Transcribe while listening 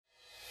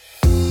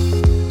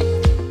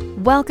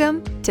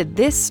Welcome to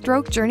This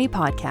Stroke Journey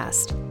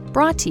podcast,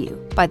 brought to you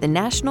by the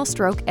National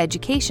Stroke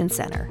Education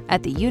Center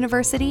at the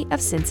University of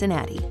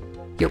Cincinnati,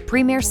 your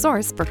premier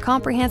source for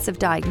comprehensive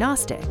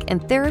diagnostic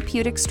and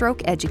therapeutic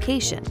stroke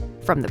education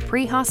from the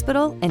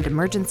pre-hospital and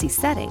emergency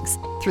settings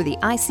through the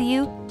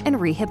ICU and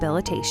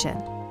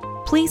rehabilitation.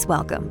 Please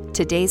welcome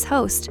today's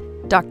host,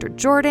 Dr.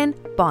 Jordan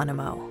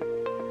Bonomo.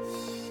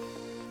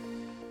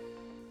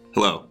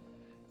 Hello.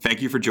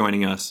 Thank you for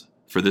joining us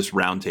for this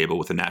roundtable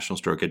with the National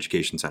Stroke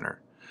Education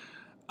Center.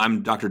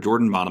 I'm Dr.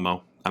 Jordan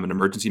Bonomo. I'm an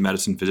emergency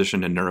medicine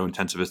physician and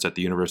neurointensivist at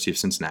the University of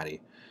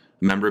Cincinnati,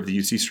 a member of the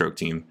UC Stroke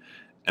team,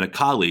 and a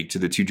colleague to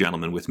the two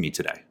gentlemen with me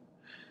today.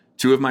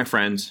 Two of my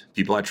friends,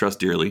 people I trust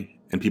dearly,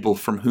 and people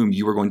from whom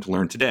you are going to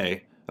learn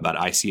today about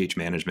ICH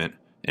management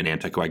and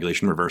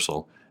anticoagulation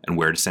reversal and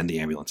where to send the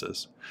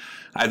ambulances.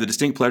 I have the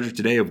distinct pleasure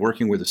today of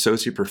working with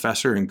Associate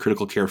Professor and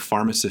Critical Care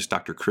Pharmacist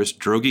Dr. Chris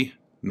Droege,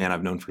 a man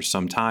I've known for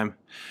some time,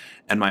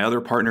 and my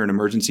other partner in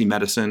emergency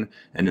medicine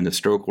and in the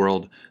stroke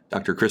world,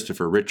 Dr.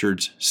 Christopher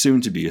Richards, soon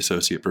to be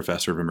Associate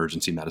Professor of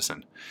Emergency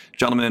Medicine.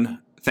 Gentlemen,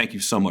 thank you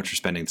so much for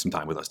spending some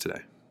time with us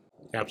today.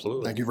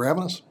 Absolutely. Thank you for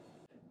having us.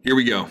 Here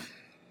we go.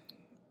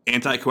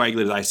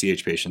 Anticoagulated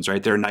ICH patients,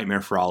 right? They're a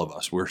nightmare for all of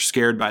us. We're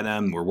scared by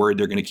them. We're worried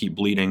they're going to keep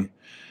bleeding.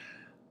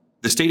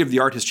 The state of the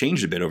art has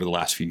changed a bit over the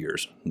last few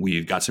years.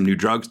 We've got some new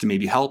drugs to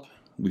maybe help.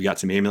 We've got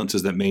some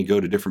ambulances that may go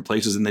to different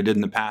places than they did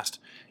in the past.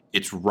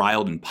 It's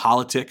riled in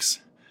politics,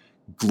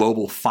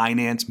 global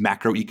finance,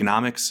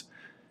 macroeconomics.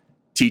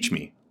 Teach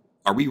me,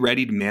 are we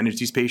ready to manage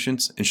these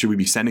patients, and should we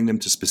be sending them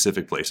to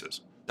specific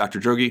places? Dr.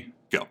 Droege,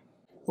 go.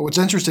 Well, what's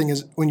interesting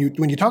is when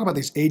you talk about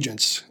these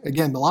agents,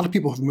 again, a lot of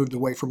people have moved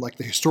away from like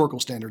the historical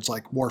standards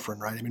like warfarin,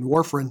 right? I mean,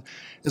 warfarin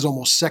is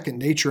almost second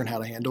nature in how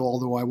to handle,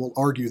 although I will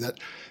argue that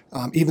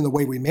even the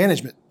way we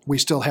manage it, we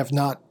still have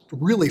not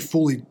really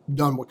fully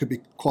done what could be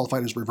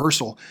qualified as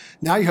reversal.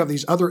 Now you have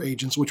these other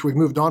agents, which we've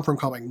moved on from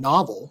calling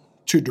novel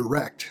to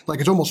direct. Like,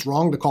 it's almost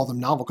wrong to call them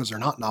novel because they're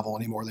not novel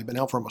anymore. They've been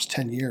out for almost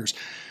 10 years.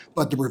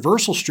 But the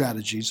reversal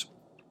strategies,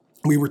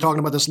 we were talking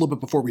about this a little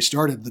bit before we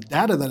started, the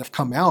data that have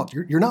come out,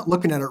 you're not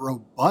looking at a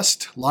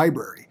robust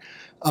library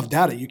of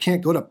data. You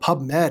can't go to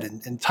PubMed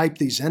and type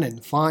these in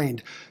and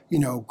find,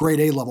 grade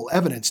A level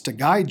evidence to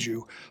guide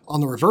you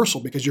on the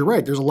reversal, because you're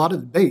right, there's a lot of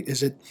debate.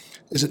 Is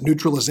it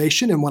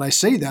neutralization? And when I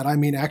say that, I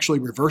mean actually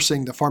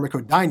reversing the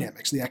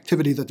pharmacodynamics, the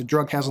activity that the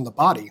drug has on the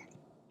body,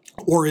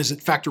 or is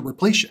it factor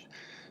repletion?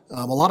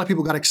 A lot of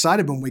people got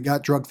excited when we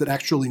got drugs that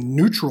actually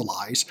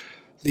neutralize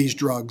these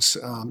drugs,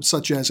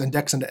 such as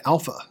andexanet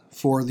alpha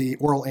for the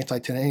oral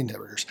anti-10A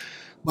inhibitors.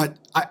 But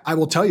I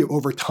will tell you,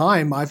 over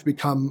time, I've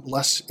become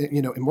less,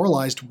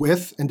 immortalized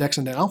with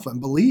andexanet alpha and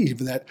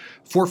believe that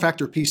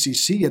 4-factor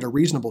PCC at a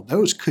reasonable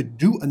dose could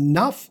do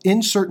enough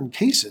in certain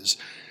cases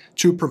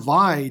to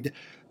provide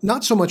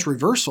not so much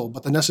reversal,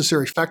 but the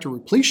necessary factor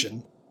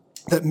repletion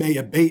that may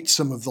abate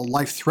some of the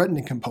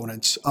life-threatening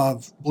components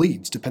of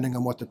bleeds, depending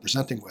on what they're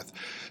presenting with.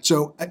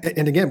 So,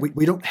 and again,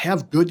 we don't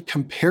have good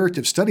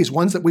comparative studies,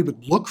 ones that we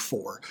would look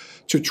for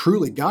to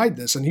truly guide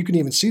this. And you can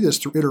even see this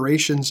through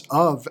iterations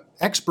of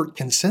expert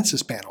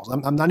consensus panels.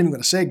 I'm not even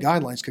going to say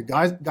guidelines,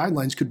 because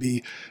guidelines could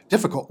be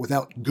difficult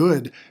without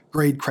good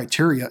grade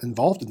criteria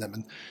involved in them.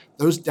 And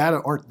those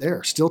data aren't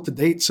there. Still to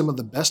date, some of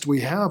the best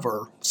we have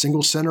are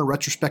single center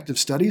retrospective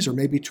studies, or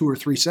maybe 2 or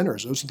 3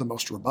 centers. Those are the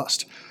most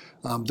robust.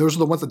 Those are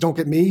the ones that don't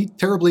get me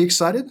terribly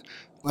excited,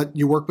 but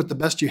you work with the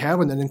best you have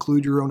and then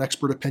include your own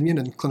expert opinion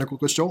and clinical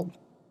custodial.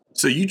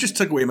 So you just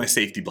took away my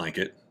safety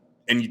blanket,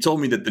 and you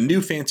told me that the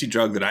new fancy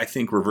drug that I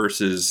think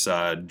reverses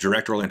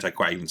direct oral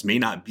anticoagulants may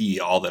not be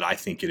all that I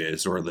think it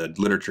is, or the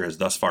literature has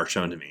thus far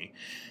shown to me.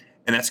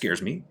 And that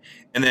scares me.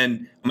 And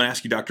then I'm going to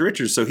ask you, Dr.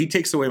 Richards, so he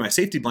takes away my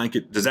safety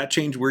blanket. Does that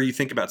change where you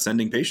think about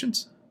sending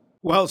patients?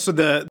 Well, so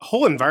the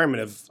whole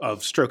environment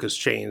of stroke has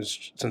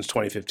changed since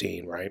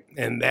 2015, right?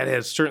 And that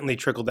has certainly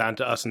trickled down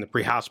to us in the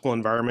pre-hospital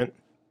environment,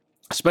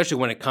 especially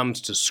when it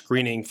comes to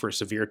screening for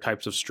severe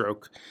types of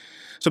stroke.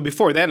 So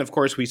before then, of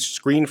course, we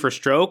screened for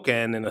stroke,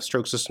 and in a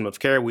stroke system of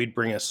care, we'd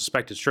bring a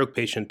suspected stroke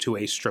patient to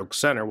a stroke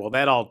center. Well,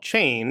 that all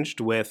changed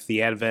with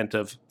the advent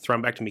of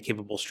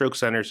thrombectomy-capable stroke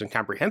centers and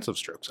comprehensive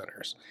stroke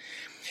centers.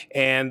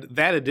 And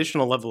that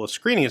additional level of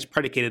screening is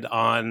predicated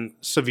on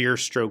severe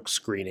stroke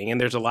screening.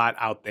 And there's a lot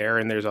out there,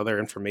 and there's other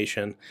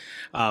information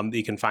that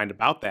you can find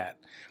about that.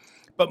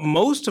 But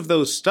most of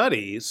those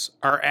studies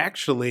are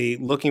actually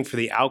looking for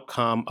the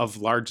outcome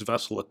of large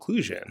vessel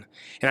occlusion.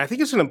 And I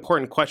think it's an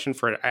important question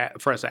for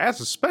us to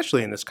ask,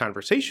 especially in this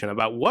conversation,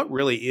 about what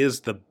really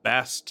is the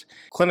best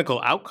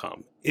clinical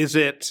outcome. Is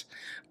it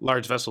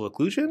large vessel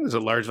occlusion? Is it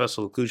large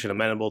vessel occlusion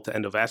amenable to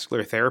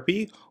endovascular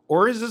therapy?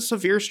 Or is it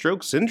severe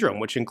stroke syndrome,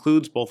 which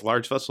includes both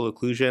large vessel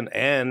occlusion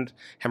and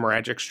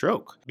hemorrhagic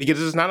stroke? Because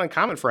it's not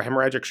uncommon for a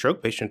hemorrhagic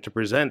stroke patient to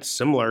present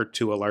similar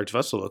to a large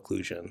vessel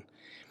occlusion.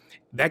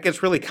 That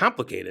gets really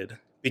complicated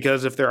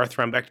Because if there are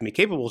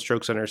thrombectomy-capable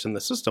stroke centers in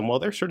the system, well,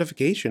 their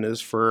certification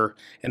is for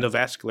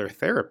endovascular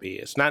therapy.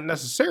 It's not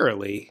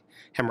necessarily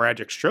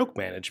hemorrhagic stroke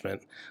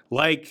management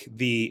like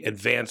the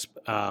advanced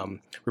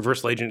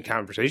reversal agent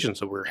conversations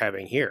that we're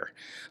having here.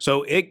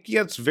 So it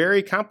gets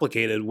very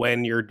complicated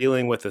when you're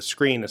dealing with a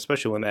screen,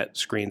 especially when that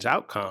screen's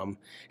outcome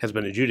has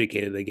been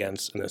adjudicated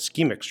against an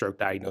ischemic stroke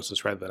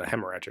diagnosis rather than a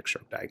hemorrhagic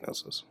stroke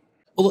diagnosis.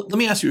 Well, let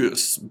me ask you a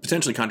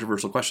potentially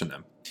controversial question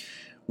then.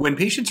 When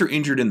patients are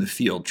injured in the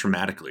field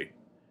traumatically,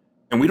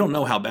 and we don't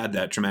know how bad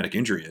that traumatic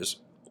injury is,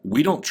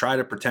 we don't try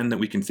to pretend that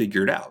we can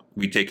figure it out.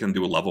 We take them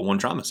to a level 1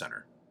 trauma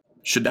center.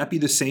 Should that be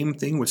the same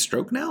thing with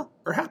stroke now,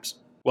 perhaps?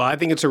 Well, I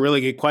think it's a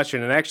really good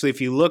question. And actually, if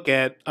you look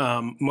at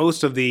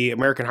most of the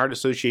American Heart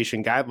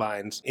Association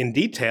guidelines in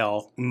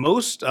detail,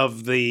 most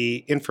of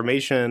the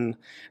information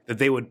that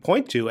they would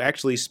point to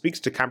actually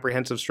speaks to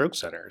comprehensive stroke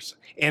centers.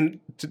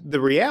 And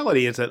the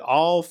reality is that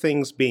all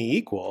things being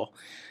equal,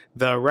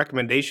 the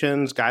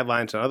recommendations,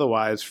 guidelines, and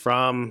otherwise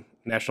from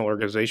national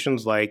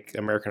organizations like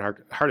American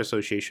Heart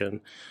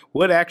Association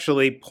would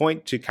actually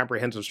point to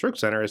comprehensive stroke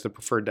center as the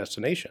preferred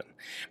destination.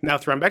 Now,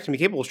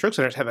 thrombectomy-capable stroke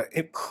centers have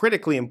a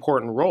critically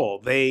important role.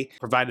 They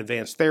provide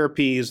advanced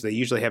therapies. They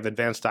usually have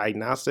advanced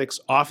diagnostics.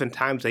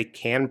 Oftentimes, they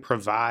can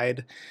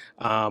provide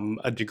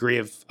a degree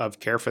of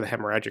care for the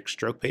hemorrhagic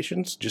stroke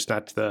patients, just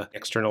not to the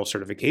external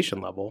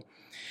certification level.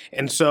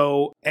 And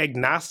so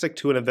agnostic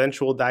to an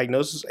eventual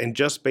diagnosis and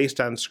just based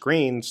on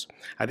screens,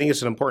 I think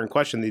it's an important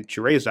question that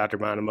you raised, Dr.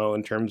 Bonomo,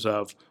 in terms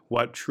of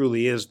what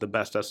truly is the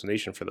best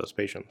destination for those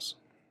patients.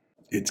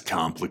 It's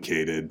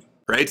complicated,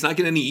 right? It's not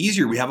getting any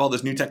easier. We have all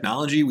this new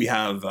technology. We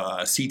have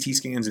CT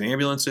scans in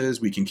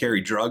ambulances. We can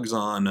carry drugs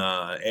on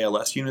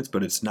ALS units,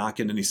 but it's not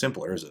getting any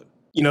simpler, is it?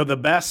 You know, the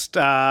best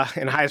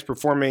and highest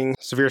performing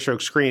severe stroke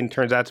screen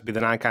turns out to be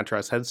the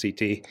non-contrast head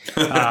CT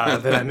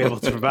that I'm able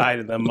to provide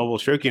in the mobile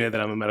stroke unit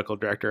that I'm a medical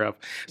director of.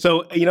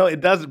 So, you know,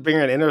 it does bring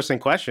an interesting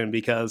question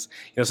because,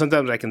 you know,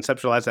 sometimes I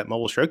conceptualize that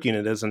mobile stroke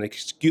unit as an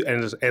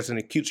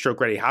acute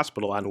stroke ready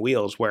hospital on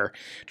wheels where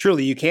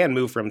truly you can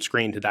move from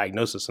screen to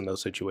diagnosis in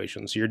those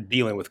situations. You're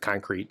dealing with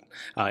concrete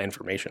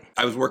information.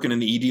 I was working in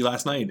the ED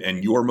last night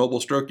and your mobile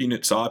stroke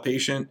unit saw a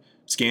patient,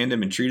 scanned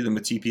him, and treated them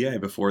with TPA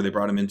before they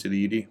brought him into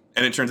the ED.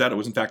 And it turns out it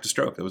was in fact a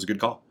stroke. That was a good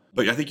call.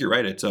 But I think you're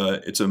right. It's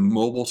a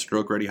mobile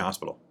stroke ready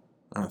hospital.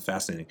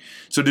 Fascinating.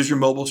 So does your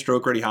mobile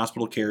stroke ready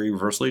hospital carry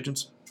reversal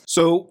agents?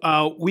 So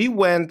we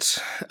went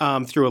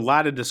through a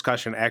lot of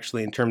discussion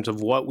actually in terms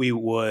of what we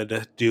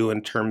would do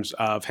in terms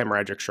of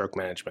hemorrhagic stroke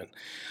management.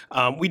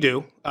 We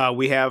do.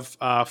 We have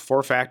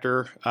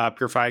 4-factor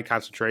purified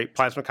concentrate,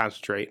 plasma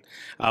concentrate.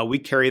 We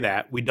carry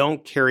that. We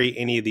don't carry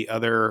any of the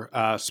other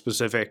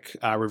specific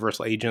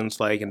reversal agents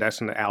like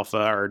andexanet alpha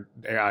or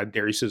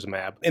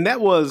daratumumab. And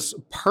that was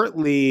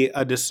partly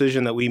a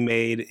decision that we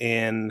made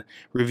in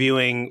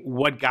reviewing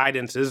what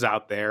guidance is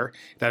out there.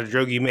 Dr.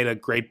 Droege, you made a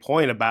great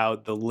point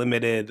about the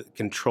limited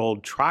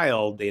controlled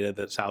trial data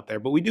that's out there,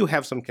 but we do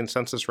have some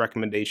consensus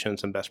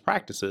recommendations and best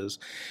practices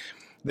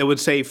that would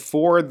say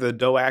for the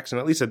DOACs, and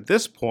at least at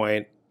this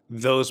point,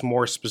 those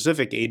more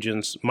specific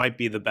agents might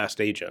be the best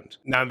agent.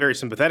 Now, I'm very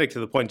sympathetic to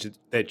the point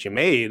that you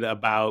made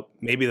about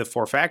maybe the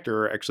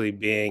 4-factor actually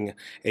being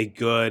a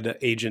good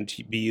agent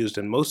to be used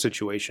in most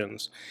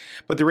situations.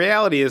 But the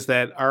reality is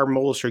that our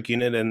mobile stroke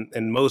unit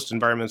and most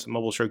environments that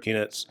mobile stroke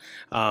units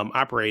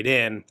operate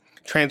in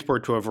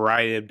transport to a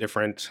variety of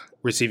different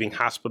receiving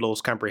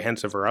hospitals,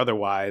 comprehensive or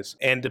otherwise.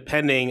 And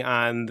depending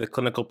on the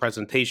clinical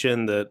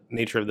presentation, the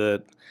nature of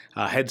the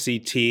head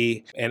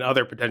CT, and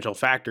other potential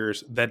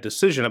factors, that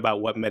decision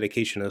about what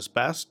medication is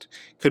best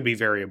could be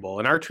variable.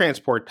 And our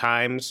transport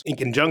times, in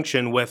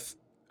conjunction with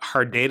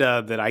hard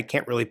data that I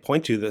can't really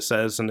point to that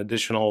says an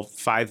additional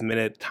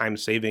 5-minute time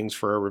savings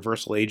for a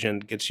reversal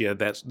agent gets you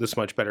this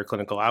much better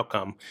clinical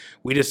outcome,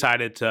 we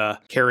decided to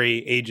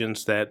carry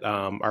agents that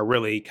are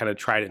really kind of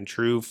tried and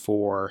true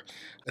for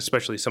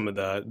especially some of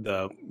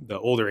the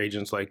older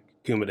agents like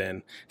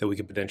Coumadin that we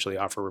could potentially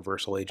offer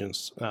reversal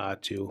agents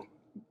to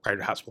prior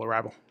to hospital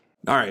arrival.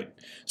 All right.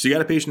 So you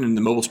got a patient in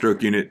the mobile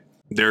stroke unit.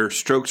 Their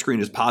stroke screen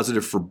is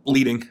positive for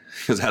bleeding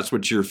because that's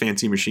what your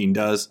fancy machine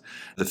does.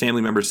 The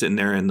family member sitting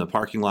there in the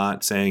parking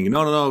lot saying,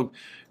 no,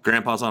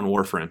 grandpa's on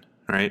warfarin,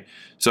 right?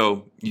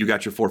 So you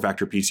got your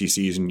 4-factor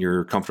PCCs and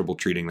you're comfortable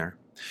treating there.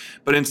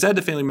 But instead,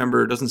 the family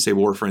member doesn't say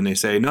warfarin. They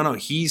say, no,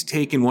 he's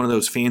taking one of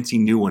those fancy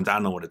new ones. I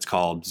don't know what it's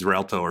called,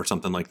 Xarelto or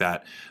something like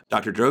that.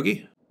 Dr.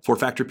 Droege,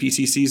 4-factor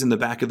PCCs in the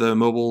back of the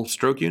mobile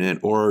stroke unit,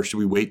 or should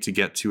we wait to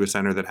get to a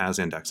center that has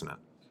andexanet?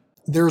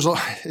 There's,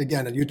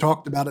 again, and you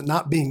talked about it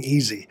not being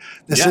easy.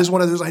 This is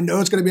one of those, I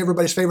know it's going to be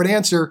everybody's favorite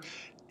answer.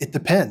 It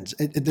depends.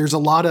 There's a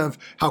lot of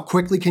how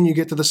quickly can you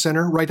get to the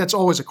center, right? That's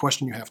always a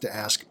question you have to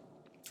ask.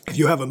 If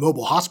you have a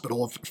mobile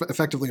hospital,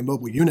 effectively a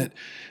mobile unit,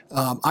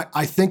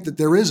 I think that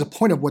there is a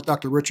point of what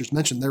Dr. Richards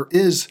mentioned. There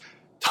is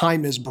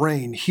time is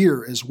brain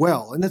here as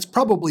well. And it's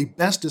probably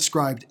best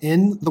described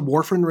in the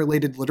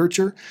warfarin-related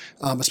literature,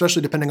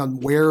 especially depending on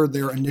where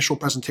their initial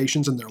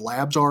presentations and their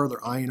labs are, their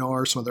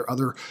INR, some of their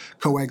other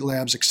coag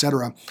labs, et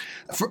cetera.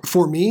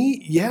 For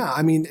me, yeah,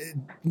 I mean,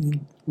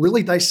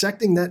 really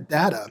dissecting that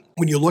data,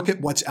 when you look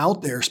at what's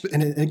out there,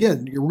 and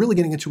again, you're really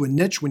getting into a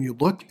niche when you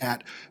look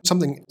at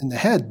something in the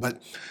head.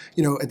 But,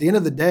 at the end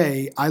of the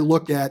day, I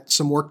look at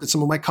some work that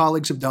some of my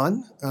colleagues have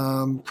done.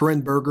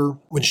 Corinne Berger,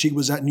 when she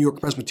was at New York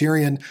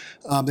Presbyterian,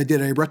 they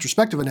did a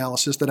retrospective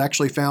analysis that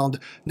actually found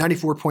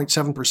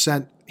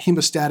 94.7%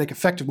 hemostatic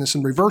effectiveness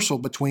and reversal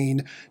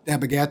between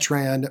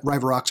dabigatran,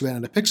 rivaroxaban,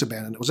 and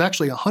apixaban. And it was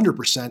actually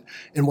 100%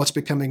 in what's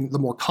becoming the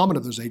more common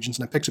of those agents,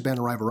 apixaban and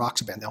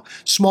rivaroxaban. Now,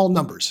 small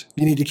numbers.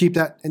 You need to keep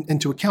that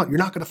into account. You're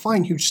not going to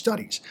find huge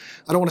studies.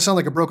 I don't want to sound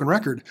like a broken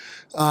record,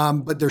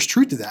 but there's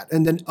truth to that.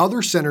 And then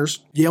other centers,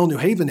 Yale New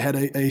Haven had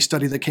a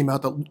study that came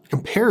out that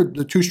compared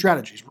the two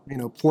strategies,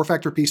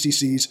 4-factor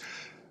PCCs,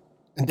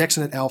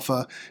 andexanet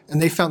alpha, and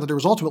they found that there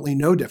was ultimately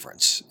no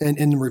difference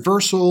in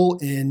reversal,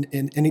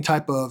 in any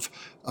type of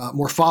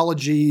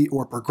morphology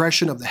or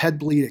progression of the head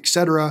bleed, et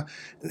cetera.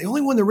 And the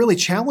only one that really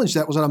challenged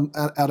that was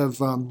out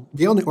of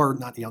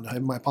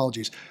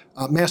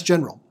Mass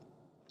General.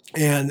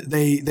 And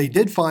they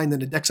did find that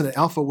andexanet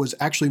alpha was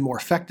actually more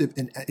effective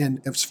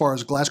in as far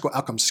as Glasgow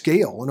Outcome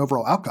Scale and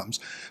overall outcomes,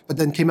 but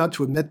then came out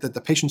to admit that the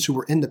patients who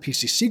were in the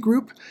PCC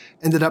group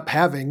ended up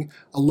having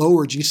a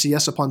lower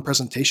GCS upon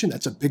presentation.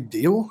 That's a big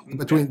deal,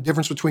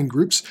 difference between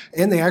groups,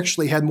 and they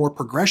actually had more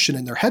progression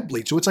in their head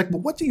bleed. So it's like, well,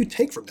 what do you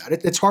take from that?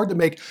 It's hard to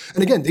make.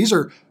 And again, these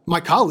are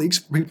my colleagues,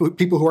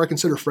 people who I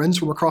consider friends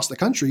from across the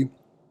country.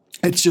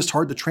 It's just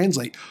hard to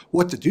translate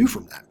what to do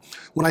from that.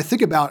 When I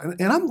think about,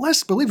 and I'm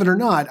less, believe it or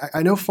not,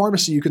 I know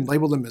pharmacy, you can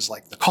label them as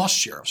like the cost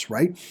sheriffs,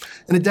 right?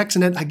 And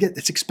andexanet, I get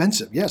it's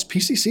expensive. Yes,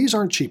 PCCs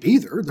aren't cheap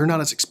either. They're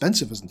not as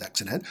expensive as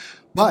andexanet,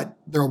 but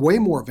they're way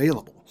more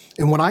available.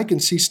 And when I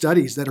can see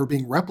studies that are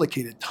being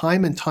replicated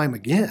time and time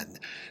again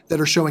that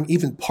are showing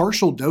even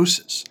partial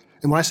doses,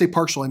 and when I say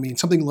partial, I mean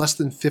something less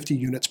than 50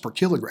 units per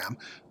kilogram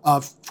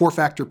of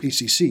 4-factor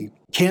PCC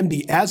can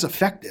be as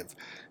effective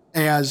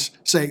as,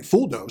 say,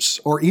 full dose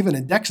or even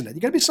andexanet. You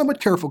got to be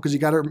somewhat careful because you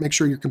got to make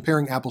sure you're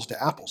comparing apples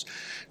to apples.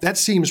 That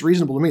seems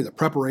reasonable to me. The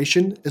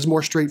preparation is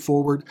more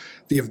straightforward.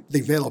 The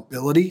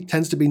availability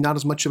tends to be not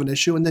as much of an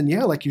issue. And then,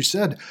 like you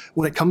said,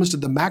 when it comes to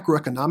the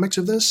macroeconomics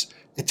of this,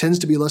 it tends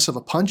to be less of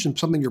a punch and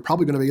something you're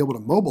probably going to be able to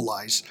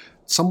mobilize,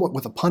 somewhat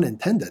with a pun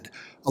intended,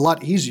 a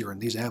lot easier in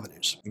these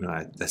avenues.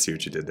 I see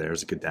what you did there. It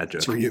was a good dad joke.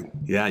 It's for you.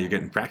 Yeah,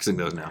 you're practicing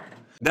those now.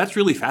 That's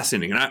really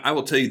fascinating. And I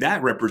will tell you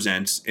that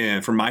represents,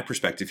 from my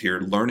perspective here,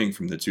 learning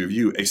from the two of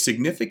you, a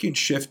significant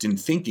shift in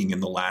thinking in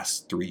the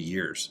last 3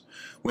 years.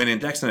 When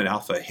andexanet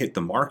alpha hit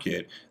the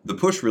market, the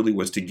push really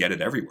was to get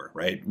it everywhere,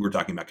 right? We're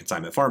talking about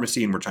consignment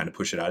pharmacy and we're trying to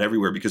push it out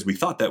everywhere because we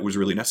thought that was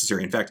really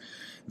necessary. In fact,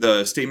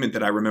 the statement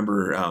that I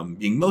remember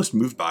being most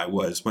moved by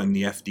was when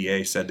the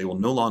FDA said they will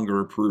no longer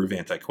approve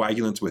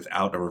anticoagulants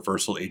without a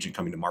reversal agent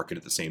coming to market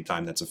at the same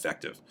time that's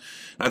effective.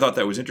 And I thought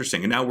that was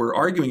interesting. And now we're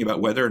arguing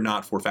about whether or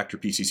not 4-factor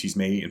PCCs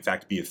may in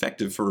fact be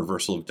effective for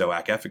reversal of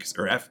DOAC efficacy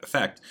or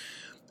effect,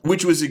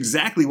 which was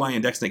exactly why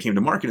andexanet came to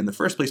market in the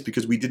first place,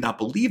 because we did not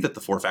believe that the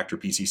 4-factor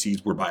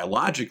PCCs were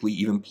biologically,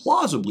 even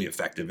plausibly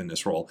effective in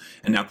this role.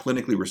 And now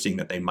clinically we're seeing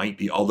that they might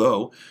be,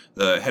 although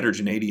the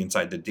heterogeneity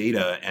inside the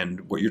data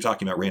and what you're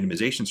talking about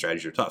randomization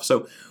strategies are tough.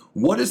 So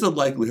what is the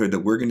likelihood that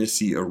we're going to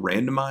see a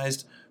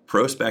randomized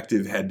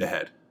prospective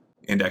head-to-head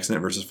andexanet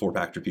versus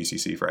 4-factor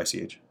PCC for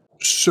ICH?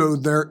 So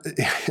there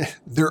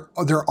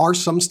are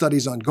some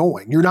studies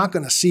ongoing. You're not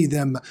going to see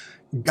them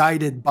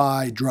guided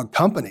by drug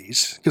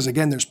companies because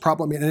again, there's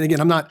problem. And again,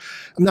 I'm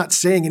not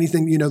saying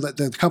anything. That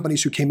the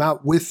companies who came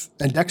out with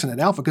andexanet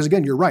alpha, because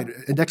again, you're right.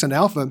 Andexanet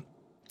alpha,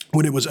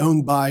 when it was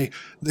owned by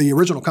the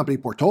original company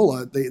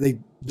Portola, they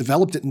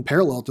developed it in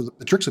parallel to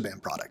the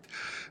Trixaban product.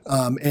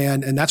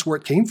 And that's where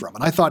it came from.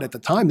 And I thought at the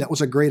time that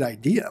was a great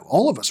idea.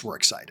 All of us were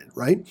excited,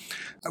 right?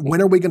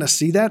 When are we going to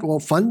see that? Well,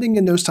 funding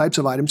in those types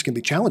of items can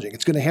be challenging.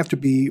 It's going to have to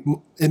be,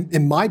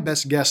 in my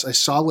best guess, a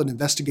solid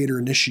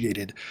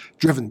investigator-initiated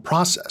driven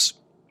process,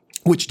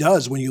 which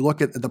does, when you look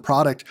at the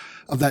product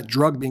of that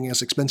drug being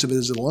as expensive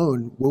as it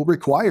alone, will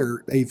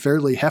require a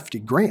fairly hefty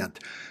grant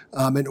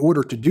in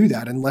order to do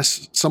that,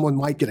 unless someone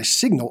might get a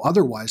signal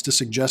otherwise to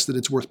suggest that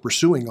it's worth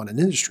pursuing on an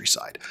industry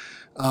side.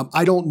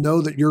 I don't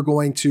know that you're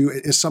going to,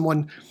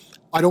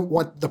 I don't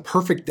want the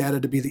perfect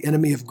data to be the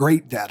enemy of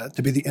great data,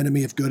 to be the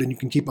enemy of good, and you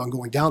can keep on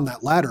going down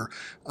that ladder.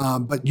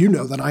 But you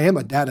know that I am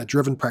a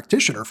data-driven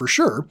practitioner for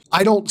sure.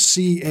 I don't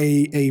see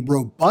a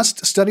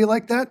robust study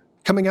like that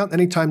coming out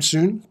anytime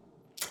soon.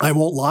 I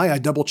won't lie, I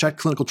double-checked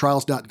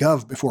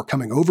clinicaltrials.gov before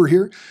coming over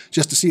here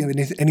just to see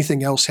if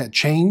anything else had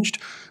changed.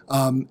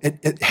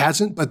 It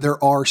hasn't, but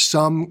there are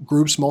some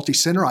groups,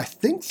 multi-center, I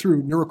think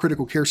through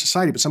Neurocritical Care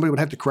Society, but somebody would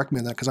have to correct me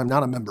on that because I'm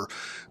not a member,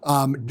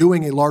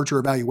 doing a larger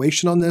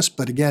evaluation on this.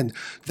 But again,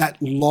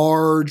 that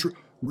large,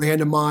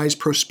 randomized,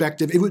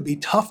 prospective, it would be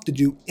tough to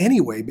do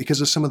anyway because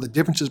of some of the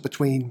differences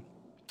between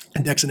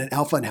andexanet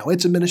alpha and how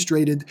it's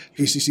administrated,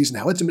 PCCs and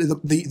how it's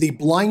the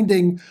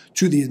blinding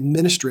to the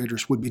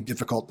administrators would be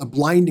difficult. The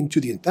blinding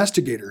to the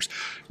investigators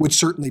would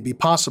certainly be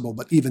possible,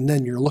 but even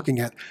then you're looking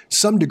at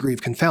some degree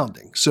of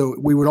confounding. So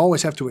we would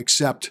always have to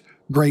accept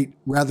great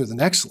rather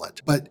than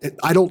excellent. But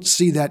I don't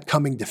see that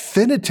coming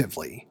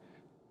definitively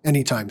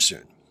anytime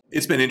soon.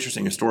 It's been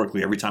interesting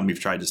historically. Every time we've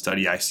tried to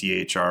study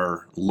ICH,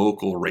 our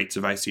local rates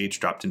of ICH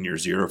drop to near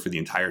zero for the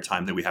entire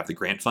time that we have the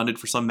grant funded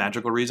for some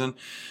magical reason.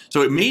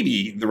 So it may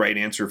be the right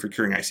answer for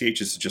curing ICH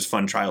is to just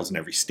fund trials in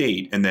every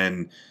state. And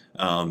then,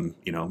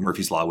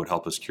 Murphy's Law would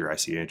help us cure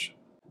ICH.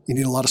 You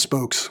need a lot of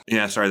spokes.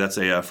 Yeah, sorry, that's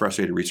a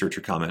frustrated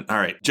researcher comment. All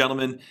right,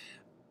 gentlemen,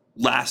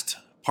 last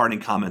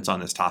parting comments on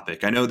this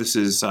topic. I know this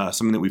is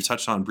something that we've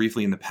touched on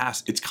briefly in the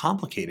past. It's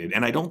complicated,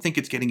 and I don't think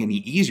it's getting any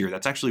easier.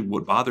 That's actually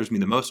what bothers me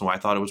the most and why I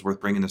thought it was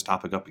worth bringing this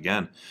topic up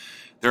again.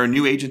 There are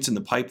new agents in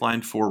the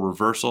pipeline for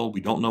reversal.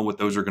 We don't know what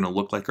those are going to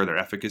look like or their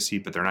efficacy,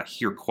 but they're not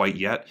here quite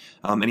yet.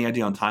 Any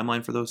idea on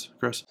timeline for those,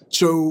 Chris?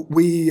 So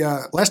we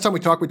last time we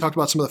talked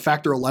about some of the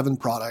Factor 11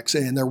 products,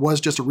 and there was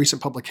just a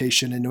recent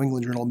publication in New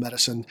England Journal of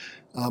Medicine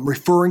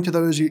referring to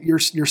those. You're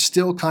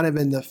still kind of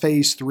in the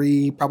phase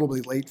 3,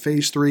 probably late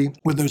phase 3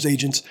 with those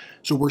agents.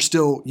 So we're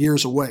still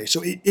years away.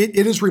 So it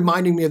is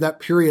reminding me of that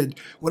period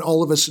when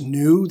all of us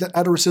knew that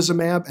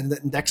adarucismab and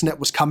that Dexnet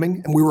was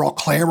coming, and we were all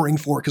clamoring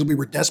for it because we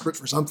were desperate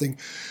for something.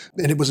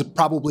 And it was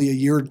probably a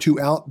year or two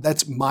out.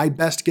 That's my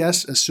best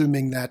guess,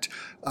 assuming that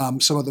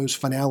some of those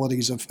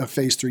finalities of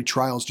phase 3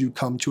 trials do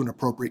come to an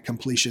appropriate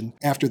completion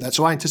after that.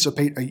 So I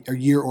anticipate a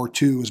year or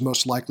two is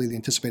most likely the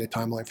anticipated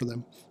timeline for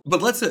them.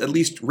 But let's at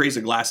least raise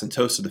a glass and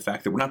toast to the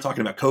fact that we're not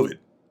talking about COVID,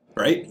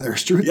 right?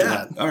 There's truth to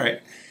that. All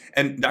right.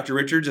 And Dr.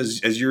 Richards,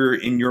 as you're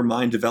in your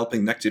mind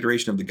developing next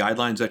iteration of the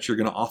guidelines that you're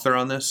going to author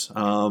on this,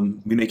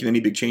 we making any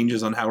big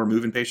changes on how we're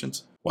moving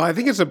patients? Well, I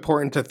think it's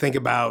important to think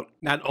about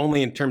not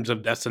only in terms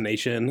of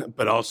destination,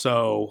 but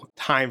also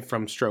time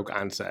from stroke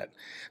onset.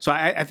 So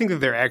I think that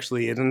there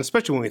actually is, and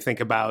especially when we think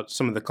about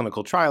some of the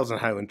clinical trials and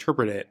how to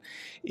interpret it,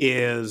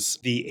 is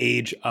the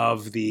age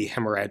of the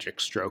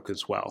hemorrhagic stroke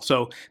as well.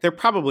 So there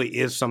probably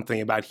is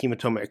something about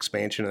hematoma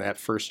expansion in that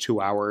first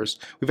 2 hours.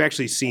 We've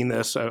actually seen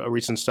this, a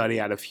recent study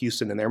out of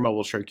Houston in their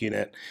mobile stroke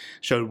unit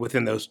showed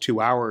within those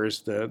 2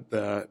 hours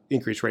the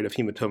increased rate of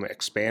hematoma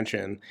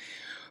expansion.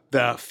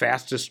 The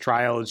fastest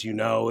trial, as you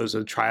know, is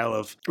a trial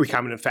of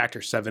recombinant factor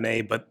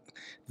 7A, but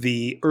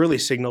the early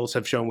signals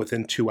have shown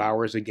within 2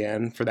 hours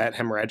again for that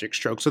hemorrhagic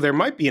stroke. So there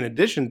might be, in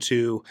addition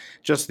to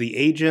just the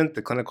agent,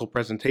 the clinical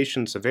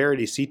presentation,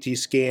 severity, CT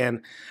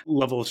scan,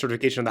 level of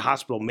certification of the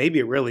hospital, maybe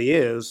it really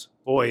is,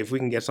 boy, if we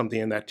can get something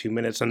in that 2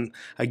 minutes. And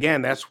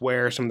again, that's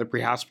where some of the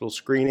pre-hospital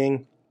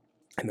screening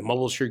and the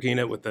mobile stroke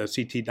unit with the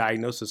CT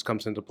diagnosis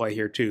comes into play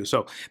here too.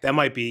 So that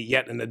might be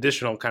yet an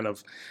additional kind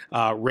of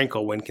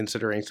wrinkle when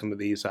considering some of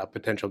these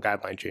potential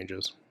guideline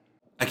changes.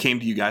 I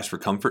came to you guys for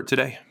comfort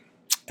today,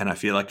 and I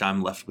feel like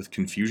I'm left with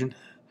confusion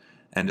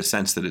and a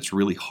sense that it's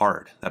really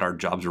hard, that our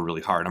jobs are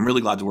really hard. I'm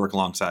really glad to work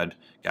alongside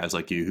guys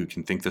like you who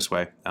can think this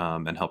way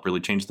and help really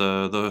change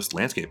the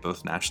landscape,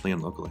 both nationally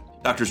and locally.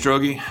 Dr.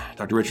 Strogge,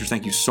 Dr. Richards,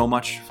 thank you so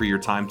much for your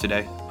time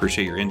today.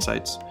 Appreciate your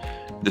insights.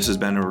 This has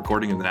been a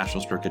recording of the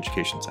National Stroke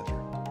Education Center.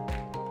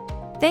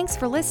 Thanks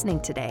for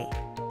listening today.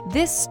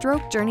 This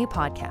Stroke Journey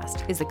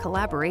podcast is a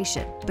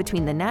collaboration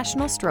between the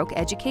National Stroke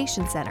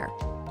Education Center,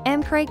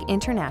 MCRAG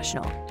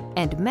International,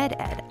 and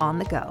MedEd on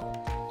the Go.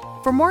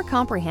 For more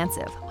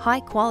comprehensive,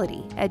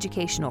 high-quality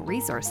educational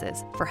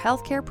resources for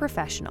healthcare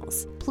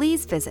professionals,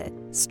 please visit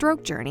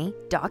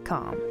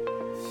strokejourney.com.